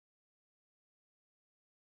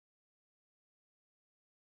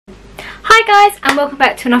Hi guys, and welcome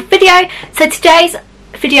back to another video. So today's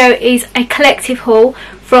video is a collective haul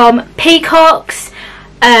from Peacocks,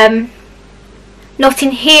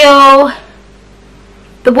 Notting Hill,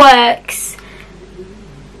 The Works,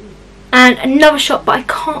 and another shop, but I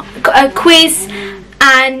can't, got a quiz,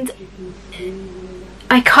 and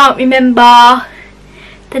I can't remember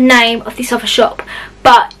the name of this other shop,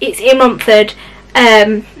 but it's in Romford,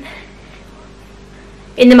 in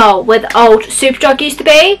the mall where the old Superdrug used to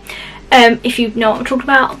be. If you know what I'm talking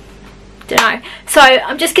about, don't know. So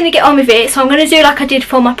I'm just going to get on with it. So I'm going to do like I did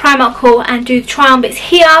for my Primark haul and do the try on bits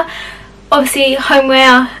here. Obviously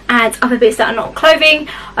homeware and other bits that are not clothing,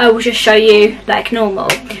 I will just show you like normal.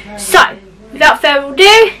 So without further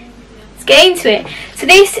ado, let's get into it. So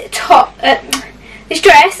this top, this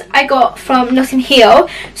dress I got from Notting Hill.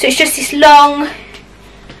 So it's just this long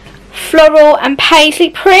floral and paisley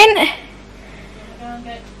print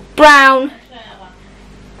brown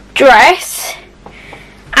dress,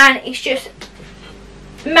 and it's just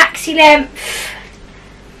maxi length.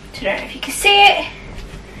 I don't know if you can see it.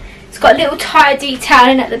 It's got a little tire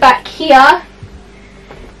detailing at the back here.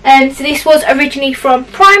 So this was originally from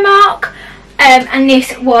Primark, and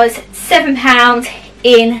this was £7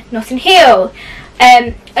 in Notting Hill.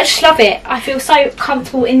 I just love it. I feel so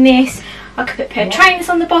comfortable in this. I could put a pair of trainers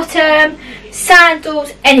on the bottom,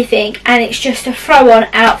 sandals, anything, and it's just a throw-on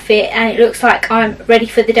outfit, and it looks like I'm ready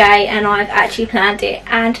for the day and I've actually planned it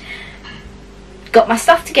and got my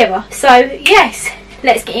stuff together. So yes,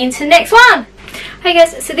 let's get into the next one. Hey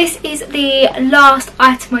guys, so this is the last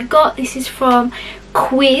item I got. This is from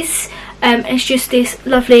Quiz. It's just this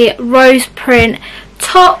lovely rose print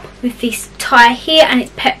top with this tie here, and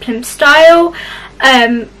it's peplum style.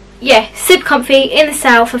 Yeah, super comfy, in the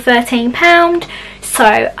sale for £13.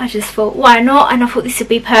 So I just thought, why not? And I thought this would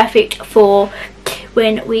be perfect for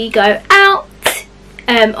when we go out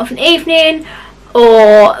of an evening,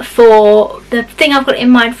 or for the thing I've got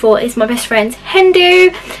in mind for is my best friend's hen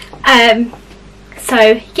do.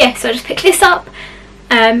 So yeah, so I just picked this up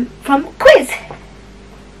from Quiz.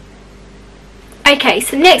 Okay,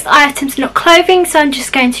 so the next item's not clothing, so I'm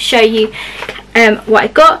just going to show you what I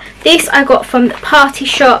got. This I got from the party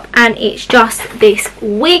shop, and it's just this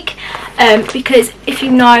wig, because if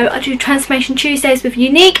you know, I do Transformation Tuesdays with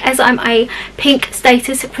Unique, as I'm a pink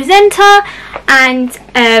status presenter, and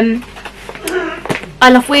I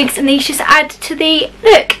love wigs, and these just add to the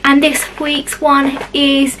look. And this week's one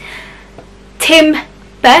is Tim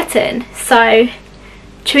Burton, so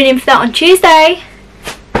tune in for that on Tuesday.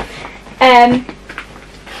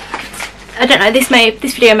 I don't know, this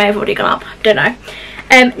video may have already gone up, I don't know.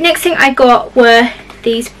 Next thing I got were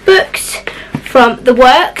these books from The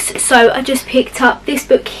Works. So I just picked up this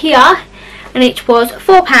book here, and it was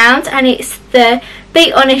 £4, and it's the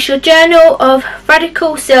Be Honest, Your Journal of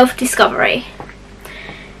Radical Self-Discovery.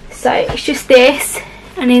 So it's just this,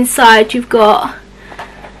 and inside you've got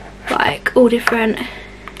like all different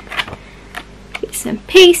bits and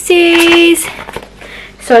pieces.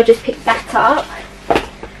 So I just picked that up.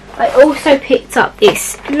 I also picked up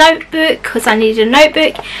this notebook because I needed a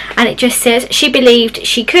notebook, and it just says she believed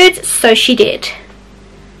she could, so she did.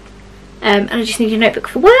 And I just need a notebook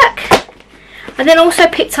for work. I then also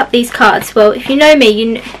picked up these cards. Well, if you know me,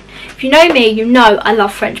 you know I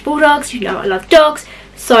love French bulldogs. You know I love dogs.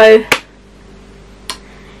 So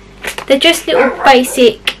they're just little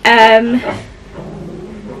basic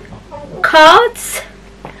cards.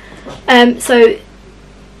 So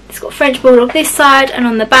it's got French bulldog this side, and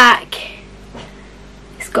on the back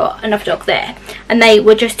it's got another dog there, and they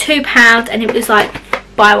were just £2, and it was like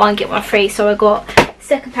buy one get one free, so I got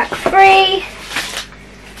second pack free.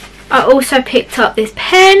 I also picked up this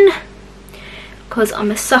pen because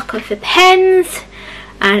I'm a sucker for pens,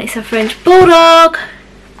 and it's a French bulldog,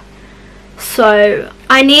 so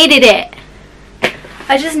I needed it.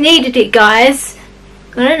 I just needed it, guys.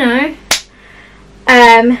 I don't know.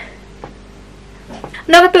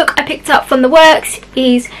 Another book I picked up from The Works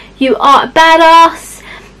is You Are a Badass.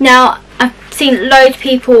 Now, I've seen loads of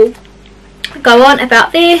people go on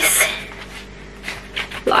about this,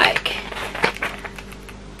 like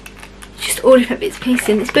just all different bits and pieces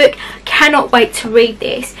in this book. Cannot wait to read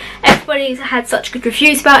this. Everybody's had such good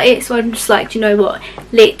reviews about it, so I'm just like, do you know what,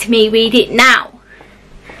 let me read it now.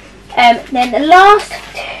 Then the last,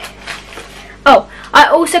 oh, I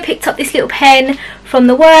also picked up this little pen from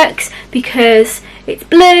The Works because it's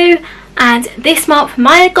blue, and this month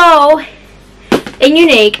my goal in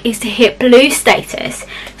Unique is to hit blue status,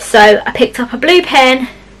 so I picked up a blue pen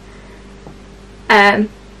to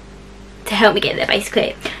help me get there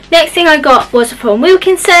basically. Next thing I got was from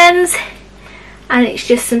Wilkinsons, and it's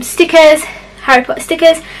just some stickers. Harry Potter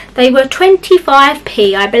stickers. They were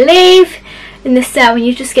 25p, I believe, in the sale, and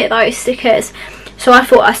you just get those stickers. So I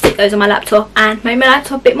thought I'd stick those on my laptop and make my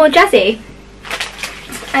laptop a bit more jazzy.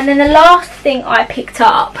 And then the last thing I picked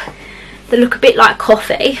up that look a bit like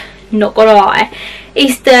coffee, not gonna lie,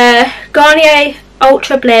 is the Garnier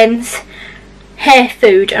Ultra Blends hair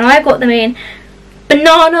food, and I got them in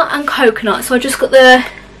banana and coconut. So I just got the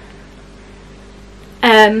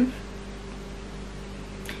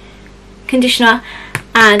conditioner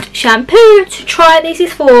and shampoo to try. This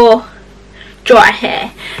is for dry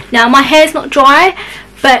hair. Now my hair's not dry,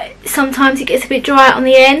 but sometimes it gets a bit dry on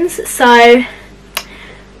the ends, so I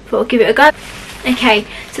thought I'll give it a go. Okay,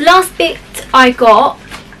 so last bit I got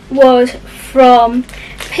was from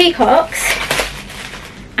Peacocks,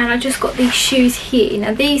 and I just got these shoes here.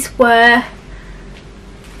 Now these were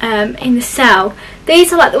in the sale.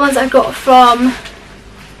 These are like the ones I got from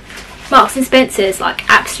Marks and Spencer's like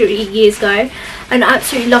absolutely years ago, and I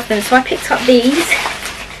absolutely love them, so I picked up these.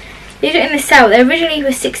 These are in the sale. They originally were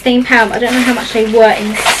 £16. I don't know how much they were in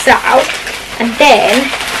the sale. And then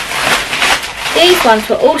these ones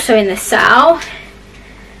were also in the sale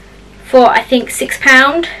for I think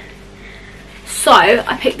 £6. So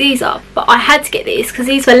I picked these up, but I had to get these because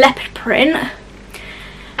these were leopard print.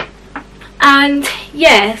 And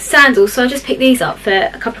yeah, sandals, so I just picked these up for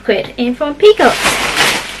a couple of quid in from Peacocks.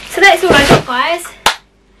 So that's all I got, guys.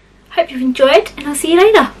 Hope you've enjoyed, and I'll see you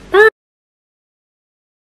later. Bye.